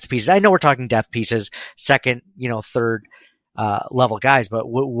like depth pieces, I know we're talking depth pieces, second, third level guys, but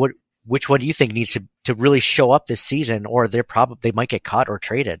which one do you think needs to really show up this season, or they might get cut or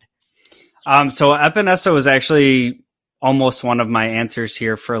traded? So Epinesa was actually almost one of my answers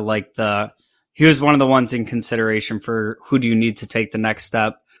here for he was one of the ones in consideration for who do you need to take the next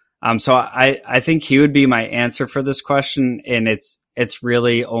step. So I think he would be my answer for this question, and it's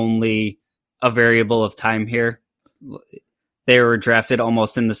really only a variable of time here. They were drafted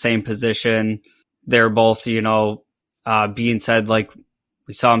almost in the same position. They're both, being said, like,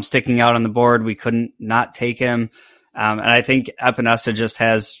 we saw him sticking out on the board. We couldn't not take him. And I think Epinesa just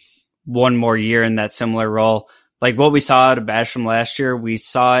has one more year in that similar role. Like what we saw out of Basham last year, we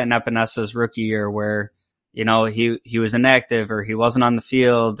saw in Epinesa's rookie year where, he was inactive or he wasn't on the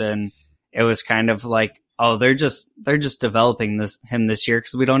field. And it was kind of like, oh, they're just developing him this year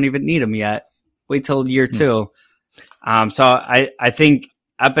because we don't even need him yet. Wait till year two. So I think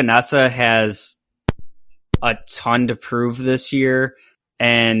Epinesa has a ton to prove this year.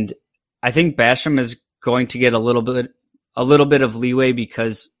 And I think Basham is going to get a little bit of leeway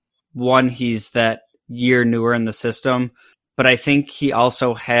because one, he's that year newer in the system, but I think he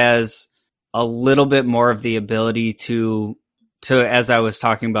also has a little bit more of the ability to, as I was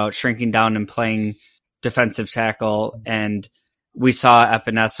talking about, shrinking down and playing defensive tackle. And we saw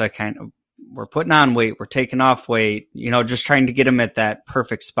Epinesa kind of, we're putting on weight, we're taking off weight, just trying to get him at that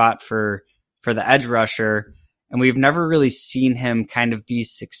perfect spot for the edge rusher. And we've never really seen him kind of be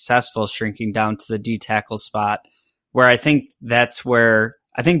successful shrinking down to the D tackle spot, where I think that's where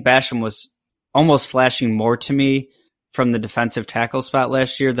I think Basham was almost flashing more to me from the defensive tackle spot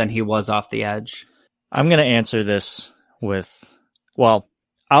last year than he was off the edge. I'm going to answer this with,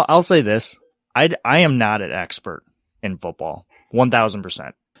 I'll say this. I am not an expert in football.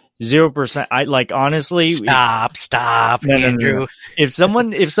 1,000%. 0%. Honestly. Stop, Andrew. No. If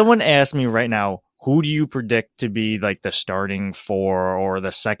someone asked me right now, who do you predict to be like the starting four or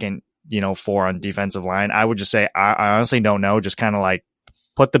the second, four on defensive line? I would just say, I honestly don't know. Just kind of like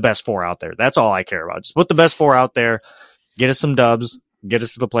put the best four out there. That's all I care about. Just put the best four out there, get us some dubs, get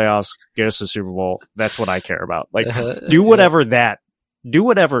us to the playoffs, get us to the Super Bowl. That's what I care about. Like do whatever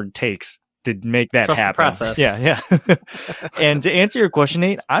it takes to make that happen. Process. Yeah. And to answer your question,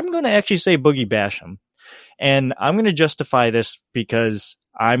 Nate, I'm going to actually say Boogie Basham. And I'm going to justify this because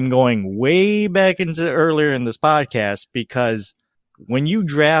I'm going way back into earlier in this podcast, because when you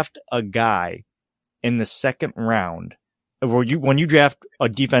draft a guy in the second round, or when you draft a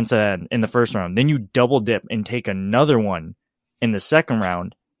defensive end in the first round, then you double dip and take another one in the second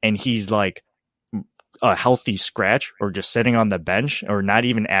round, and he's like a healthy scratch or just sitting on the bench or not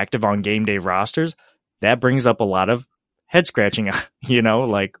even active on game day rosters, that brings up a lot of head scratching,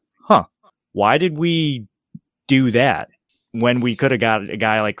 why did we do that when we could have got a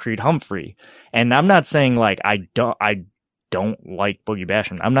guy like Creed Humphrey? And I'm not saying like I don't like Boogie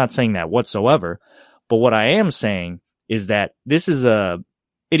Basham. I'm not saying that whatsoever. But what I am saying is that this is a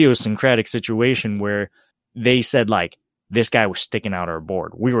idiosyncratic situation where they said like this guy was sticking out our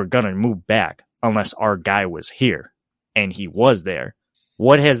board. We were gonna move back unless our guy was here, and he was there.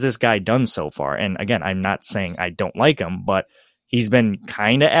 What has this guy done so far? And again, I'm not saying I don't like him, but he's been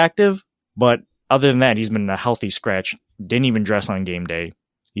kind of active. But other than that, he's been a healthy scratch. Didn't even dress on game day.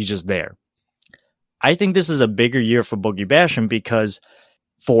 He's just there. I think this is a bigger year for Boogie Basham because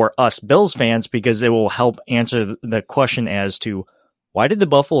for us Bills fans, because it will help answer the question as to why did the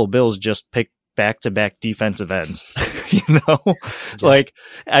Buffalo Bills just pick back-to-back defensive ends. Like,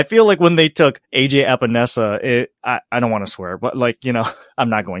 I feel like when they took AJ Epinesa, I don't want to swear, but like, I'm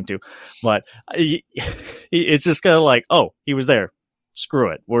not going to, but it's just kind of like, oh, he was there.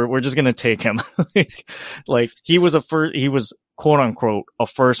 Screw it. We're just going to take him. Like he was quote unquote a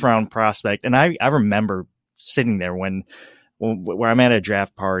first round prospect. And I remember sitting there where I'm at a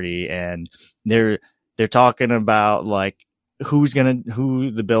draft party and they're talking about like who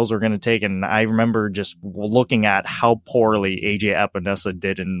the Bills are going to take. And I remember just looking at how poorly AJ Epinesa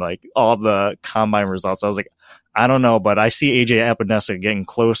did in like all the combine results. I was like, I don't know, but I see AJ Epinesa getting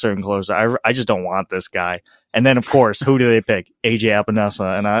closer and closer. I just don't want this guy. And then of course, who do they pick? AJ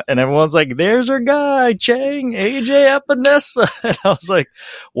Epinesa. And everyone's like, there's our guy, Chang, AJ Epinesa. And I was like,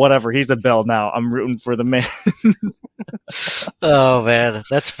 whatever, he's a Bill now. I'm rooting for the man. Oh man,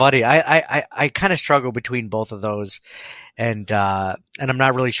 that's funny. I kind of struggle between both of those. And I'm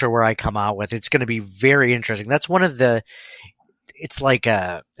not really sure where I come out with. It's going to be very interesting. That's one of the, it's like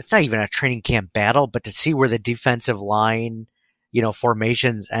it's not even a training camp battle, but to see where the defensive line,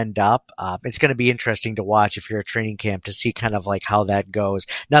 formations end up, it's going to be interesting to watch if you're at training camp to see kind of like how that goes.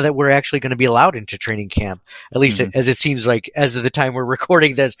 Now that we're actually going to be allowed into training camp, at least as it seems like as of the time we're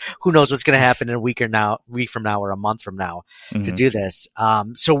recording this, who knows what's going to happen in a week from now or a month from now to do this.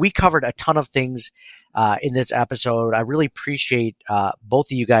 So we covered a ton of things in this episode. I really appreciate both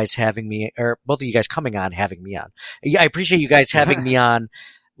of you guys coming on, having me on. I appreciate you guys having me on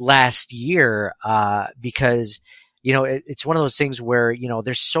last year because it's one of those things where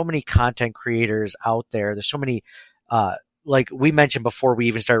there's so many content creators out there. There's so many like we mentioned before we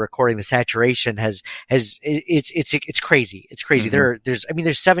even started recording, the saturation it's crazy. It's crazy.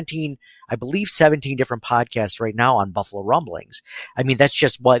 There's 17 different podcasts right now on Buffalo Rumblings. I mean, that's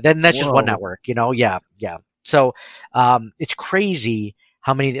just just one network, Yeah. So, it's crazy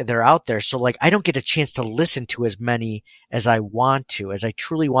how many they're out there. So like, I don't get a chance to listen to as many as I want to, as I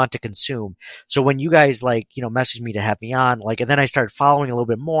truly want to consume. So when you guys message me to have me on, and then I started following a little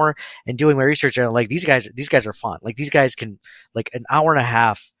bit more and doing my research, and like, these guys are fun. Like these guys can, like, an hour and a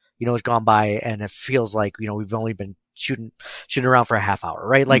half, has gone by and it feels like, we've only been shooting around for a half hour,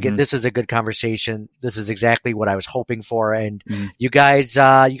 right? Like this is a good conversation. This is exactly what I was hoping for. And you guys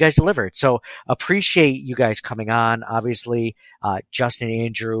delivered. So appreciate you guys coming on. Obviously, Justin,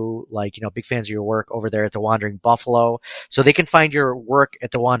 Andrew, big fans of your work over there at The Wandering Buffalo. So they can find your work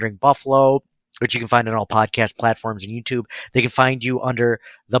at The Wandering Buffalo, which you can find on all podcast platforms and YouTube. They can find you under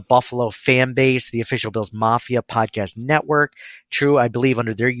the Buffalo Fan Base, the official Bills Mafia podcast network. True, I believe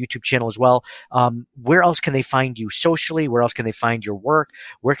under their YouTube channel as well. Where else can they find you socially? Where else can they find your work?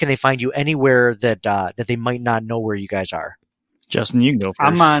 Where can they find you anywhere that they might not know where you guys are? Justin, you can go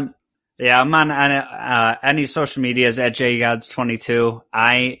first. I'm on any social medias at jgods22.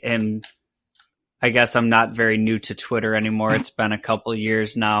 I guess I'm not very new to Twitter anymore. It's been a couple of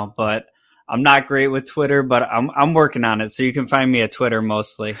years now, but I'm not great with Twitter, but I'm working on it. So you can find me at Twitter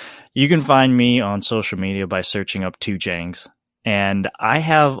mostly. You can find me on social media by searching up 2Jangs. And I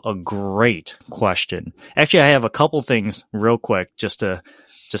have a great question. Actually, I have a couple things real quick just to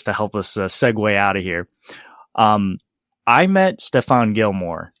help us segue out of here. I met Stephon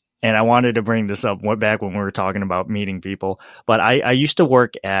Gilmore, and I wanted to bring this up back when we were talking about meeting people. But I used to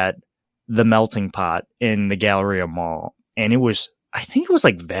work at the Melting Pot in the Galleria Mall, and I think it was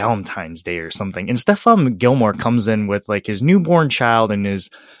like Valentine's Day or something. And Stephon Gilmore comes in with like his newborn child and his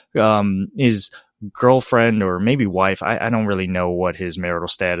girlfriend or maybe wife. I don't really know what his marital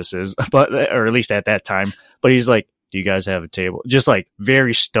status is, or at least at that time. But he's like, "Do you guys have a table?" Just like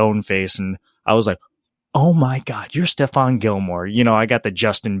very stone face. And I was like, "Oh my God, you're Stephon Gilmore." I got the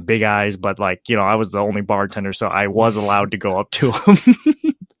Justin big eyes, but I was the only bartender, so I was allowed to go up to him.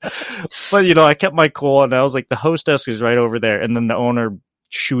 But, I kept my cool, and I was like, the host desk is right over there. And then the owner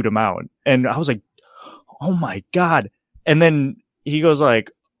shooed him out. And I was like, oh my God. And then he goes like,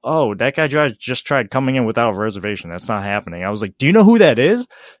 "Oh, that guy just tried coming in without a reservation. That's not happening." I was like, "Do you know who that is?"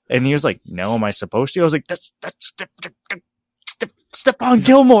 And he was like, "No, am I supposed to?" I was like, that's Stephon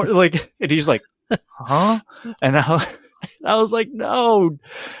Gilmore. And he's like, "Huh?" And I was like, no.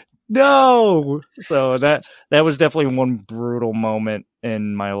 So that was definitely one brutal moment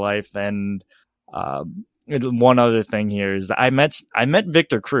in my life. And one other thing here is that I met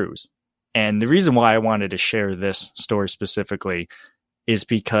Victor Cruz. And the reason why I wanted to share this story specifically is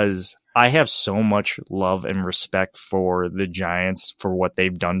because I have so much love and respect for the Giants for what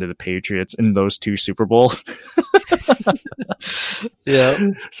they've done to the Patriots in those two Super Bowls. Yeah.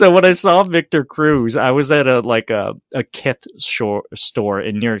 So when I saw Victor Cruz, I was at a Kith store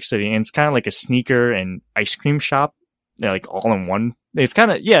in New York City, and it's kind of like a sneaker and ice cream shop, like all in one it's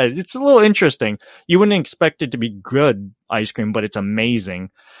kind of, yeah, it's a little interesting. You wouldn't expect it to be good ice cream, but it's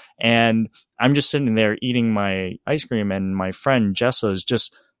amazing. And I'm just sitting there eating my ice cream, and my friend Jessa is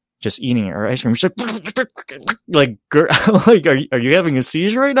just eating her ice cream. She's like, are you having a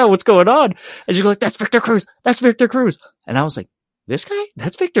seizure right now? What's going on? And she's like, that's Victor Cruz. That's Victor Cruz. And I was like, this guy?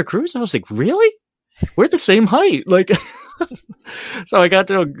 That's Victor Cruz? I was like, really? We're the same height. Like, so I got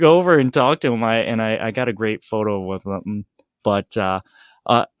to go over and talk to him. I got a great photo with him. But,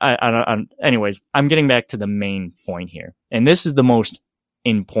 anyways, I'm getting back to the main point here. And this is the most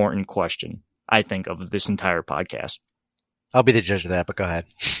important question, I think, of this entire podcast. I'll be the judge of that, but go ahead.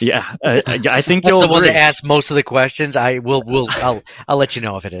 Yeah, I think That's you'll the one agree. that asks most of the questions. I'll let you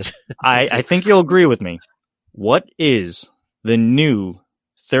know if it is. I think you'll agree with me. What is the new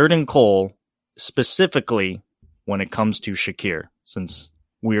 3rd and goal, specifically when it comes to Shakir, since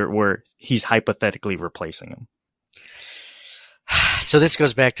he's hypothetically replacing him? So this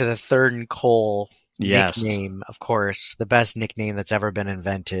goes back to the 3rd and goal Yes. nickname, of course, the best nickname that's ever been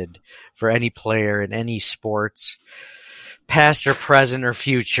invented for any player in any sports, past or present or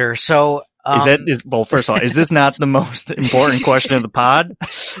future. So well, first of all, is this not the most important question of the pod?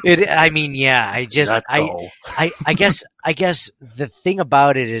 I guess the thing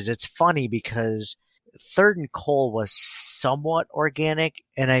about it is it's funny because 3rd and goal was somewhat organic,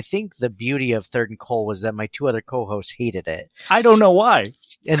 and I think the beauty of 3rd and goal was that my 2 other co-hosts hated it. I don't know why.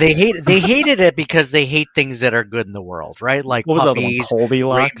 And they hated it because they hate things that are good in the world, right? Like what was puppies, the other one?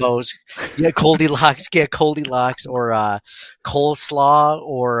 Goldilocks? rainbows, Goldilocks, or coleslaw,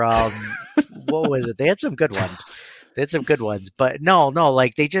 or what was it? They had some good ones. But no,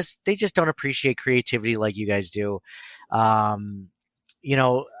 like they just don't appreciate creativity like you guys do.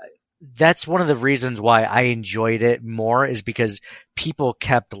 That's one of the reasons why I enjoyed it more, is because people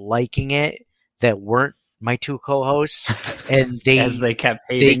kept liking it that weren't my 2 co-hosts, and they kept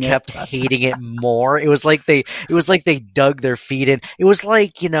hating it more. It was like they dug their feet in. It was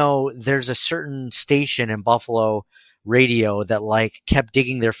like, there's a certain station in Buffalo radio that like kept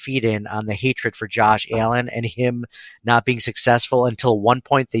digging their feet in on the hatred for Josh Allen and him not being successful, until one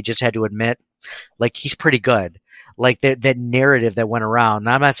point they just had to admit, like, he's pretty good. Like that narrative that went around.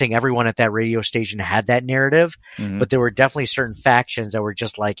 Now, I'm not saying everyone at that radio station had that narrative, but there were definitely certain factions that were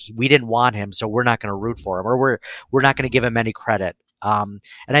just like, we didn't want him, so we're not going to root for him, or we're not going to give him any credit. And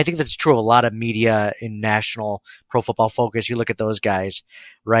I think that's true of a lot of media in National Pro Football Focus. You look at those guys,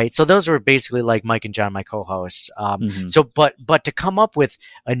 right? So those were basically like Mike and John, my co-hosts. So, but to come up with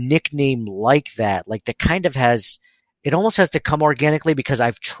a nickname like that kind of it almost has to come organically, because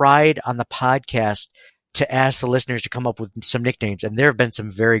I've tried on the podcast to ask the listeners to come up with some nicknames, and there have been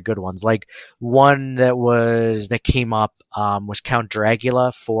some very good ones. Like one that came up was Count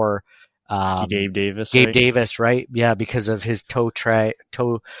Dracula for Gabe Davis. Davis, right? Yeah, because of his toe drag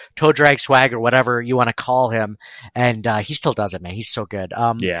swag, or whatever you want to call him, and he still does it, man. He's so good.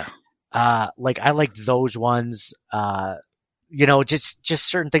 I like those ones. Just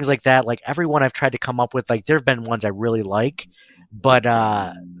certain things like that. Like everyone I've tried to come up with, like there have been ones I really like, but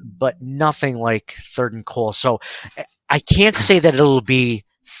nothing like 3rd and goal. So I can't say that it'll be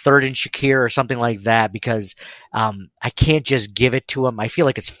 3rd and Shakir or something like that, because I can't just give it to him. I feel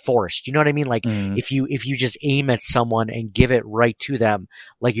like it's forced. You know what I mean? Like if you just aim at someone and give it right to them,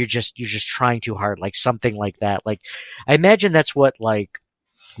 like you're just trying too hard, like something like that. Like I imagine that's what like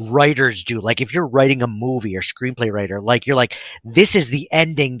writers do. Like if you're writing a movie or screenplay writer, like you're like, this is the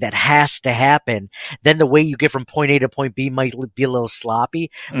ending that has to happen. Then the way you get from point A to point B might be a little sloppy.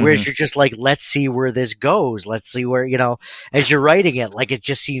 Whereas you're just like, let's see where this goes. Let's see where, as you're writing it, like it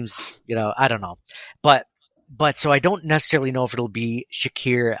just seems, I don't know. But so I don't necessarily know if it'll be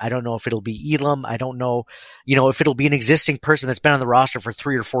Shakir. I don't know if it'll be Elam. I don't know, if it'll be an existing person that's been on the roster for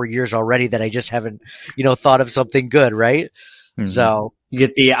 3 or 4 years already that I just haven't, thought of something good, right? So you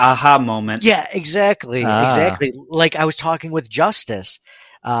get the aha moment. Yeah, exactly. Exactly. Like I was talking with Justice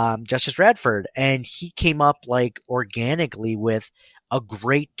Radford, and he came up like organically with a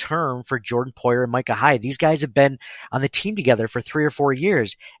great term for Jordan Poyer and Micah Hyde. These guys have been on the team together for 3 or 4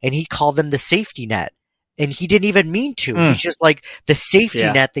 years, and he called them the safety net. And he didn't even mean to. He's just like the safety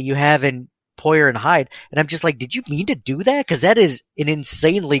net that you have in Poyer and Hyde. And I'm just like, did you mean to do that? Because that is an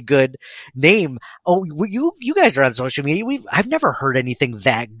insanely good name. Oh, you guys are on social media. I've never heard anything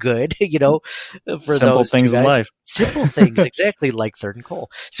that good, for simple those things in life. Simple things, exactly, like 3rd and goal.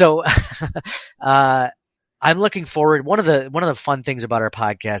 So, I'm looking forward. One of the fun things about our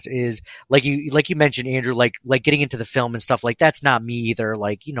podcast is like you mentioned, Andrew, like getting into the film and stuff. Like that's not me either.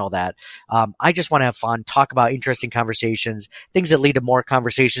 Like, you know that. I just want to have fun, talk about interesting conversations, things that lead to more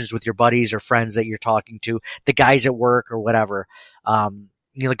conversations with your buddies or friends that you're talking to, the guys at work or whatever.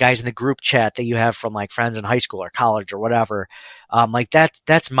 The guys in the group chat that you have from like friends in high school or college or whatever. Like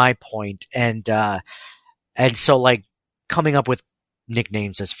that's my point. And so like coming up with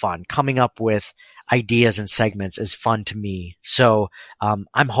nicknames is fun. Coming up with ideas and segments is fun to me. So I'm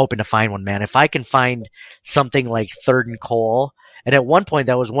hoping to find one, man. If I can find something like Third and Cole, and at one point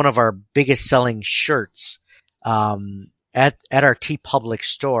that was one of our biggest selling shirts at our TeePublic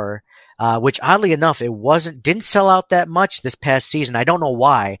store. Which oddly enough, didn't sell out that much this past season. I don't know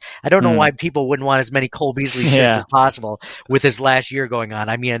why. I don't know why people wouldn't want as many Cole Beasley shirts as possible with his last year going on.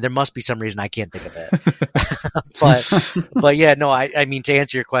 I mean, there must be some reason I can't think of it. but yeah, no, I mean, to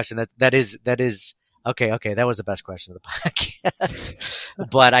answer your question, that is okay. That was the best question of the podcast.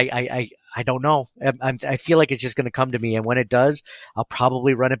 But I don't know. I feel like it's just going to come to me. And when it does, I'll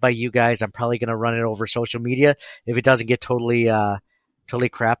probably run it by you guys. I'm probably going to run it over social media if it doesn't get totally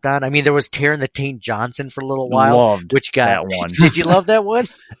crapped on. I mean, there was Taron the Taint Johnson for a little while. Loved which guy? That one. Did you love that one?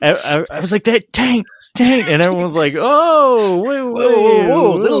 I was like, that Taint, and everyone's like, oh,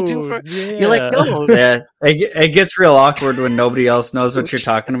 whoa, a little too far. Yeah. You're like, no. Yeah, it gets real awkward when nobody else knows what you're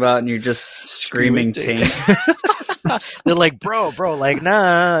talking about, and you're just screaming Taint. They're like, bro, like,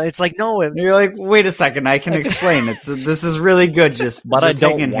 nah. It's like, no. And you're like, wait a second, I can explain. This is really good. But I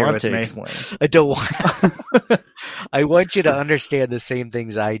don't hang in want here with to me. explain. I don't want. I want you to understand the same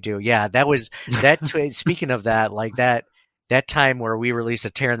things I do. Yeah, that was that. Speaking of that, like that time where we released a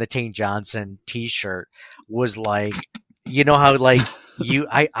Taron the Taint Johnson T-shirt was like, you know how like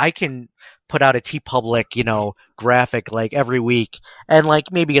I can put out a TeePublic, graphic like every week and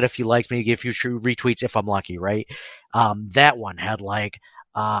like maybe get a few likes, maybe get a few retweets if I'm lucky, right? That one had like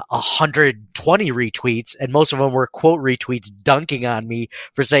 120 retweets, and most of them were quote retweets dunking on me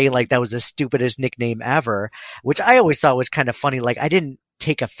for saying like that was the stupidest nickname ever, which I always thought was kind of funny. Like I didn't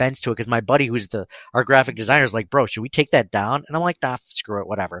take offense to it because my buddy who's our graphic designer is like, bro, should we take that down? And I'm like, nah, screw it,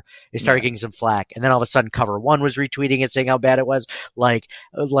 whatever. They started getting some flack, and then all of a sudden Cover One was retweeting it saying how bad it was. Like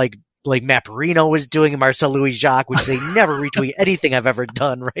Matt Perino was doing, and Marcel Louis Jacques, which they never retweet anything I've ever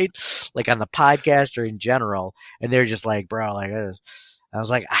done, right? Like on the podcast or in general. And they're just like, bro, like, I was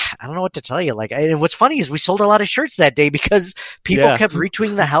like, I don't know what to tell you. Like, and what's funny is we sold a lot of shirts that day because people kept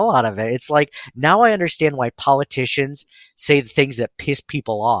retweeting the hell out of it. It's like, now I understand why politicians say the things that piss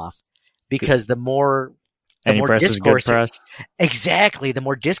people off, because the more discourse, exactly, the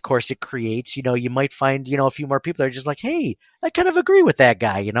more discourse it creates, you might find, a few more people that are just like, hey, I kind of agree with that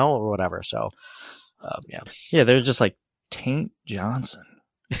guy, or whatever. So, yeah, they're just like Taint Johnson.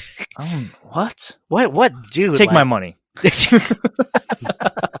 What? What, dude? Take my money.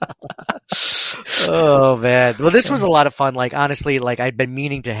 Oh man, well, this was a lot of fun. Like, honestly, like I'd been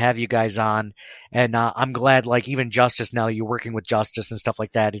meaning to have you guys on, and I'm glad, like, even Justice, now you're working with Justice and stuff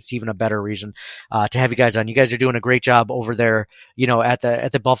like that, it's even a better reason to have you guys on. You guys are doing a great job over there, at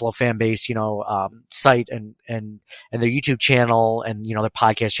the Buffalo Fan Base, site and their YouTube channel and their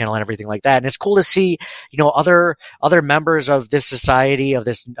podcast channel and everything like that. And it's cool to see other members of this society, of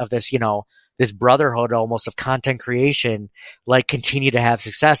this this brotherhood almost of content creation, like, continue to have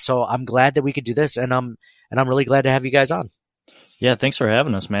success. So I'm glad that we could do this, and I'm really glad to have you guys on. Yeah, thanks for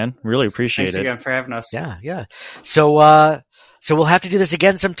having us, man. Really appreciate it. Thanks again for having us. Yeah. So we'll have to do this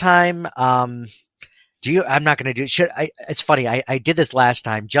again sometime. I'm not going to do it. It's funny. I did this last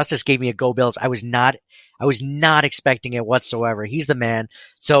time. Justice gave me a Go Bills. I was not expecting it whatsoever. He's the man.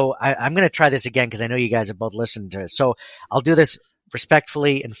 So I'm going to try this again because I know you guys have both listened to it. So I'll do this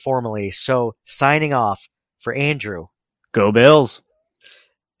respectfully and formally. So signing off for Andrew. Go Bills.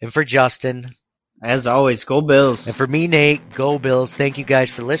 And for Justin. As always, go Bills. And for me, Nate, go Bills. Thank you guys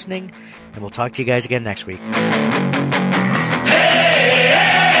for listening, and we'll talk to you guys again next week.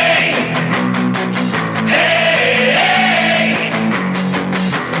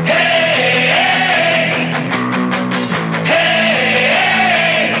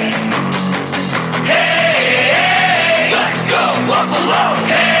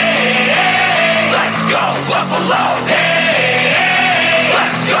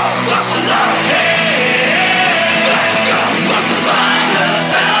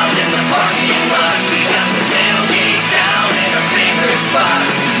 Sound in the parking lot, we got the tailgate down.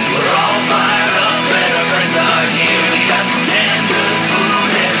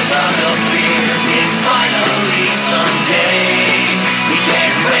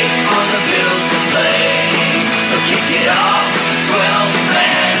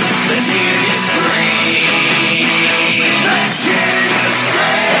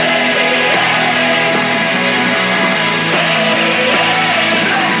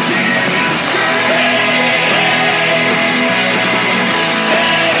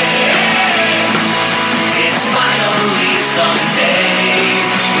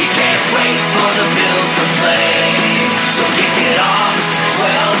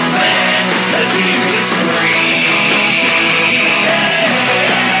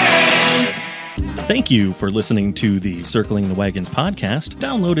 Thank you for listening to the Circling the Wagons podcast.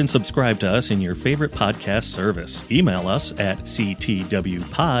 Download and subscribe to us in your favorite podcast service. Email us at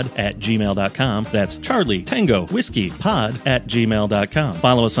ctwpod@gmail.com. That's Charlie Tango Whiskey Pod@gmail.com.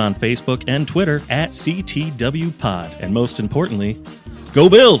 Follow us on Facebook and Twitter at CTWPod. And most importantly, go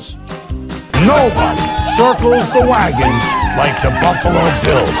Bills! Nobody circles the wagons like the Buffalo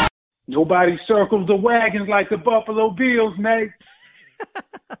Bills. Nobody circles the wagons like the Buffalo Bills, Nate.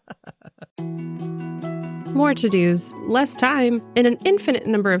 More to-dos, less time, and an infinite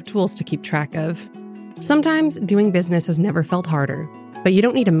number of tools to keep track of. Sometimes doing business has never felt harder, but you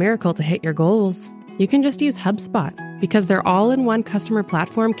don't need a miracle to hit your goals. You can just use HubSpot, because their all-in-one customer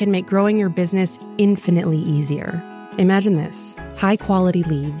platform can make growing your business infinitely easier. Imagine this: high-quality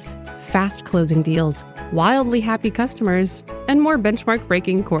leads, fast closing deals, wildly happy customers, and more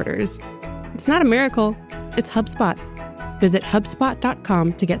benchmark-breaking quarters. It's not a miracle, it's HubSpot. Visit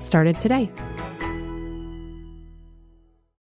HubSpot.com to get started today.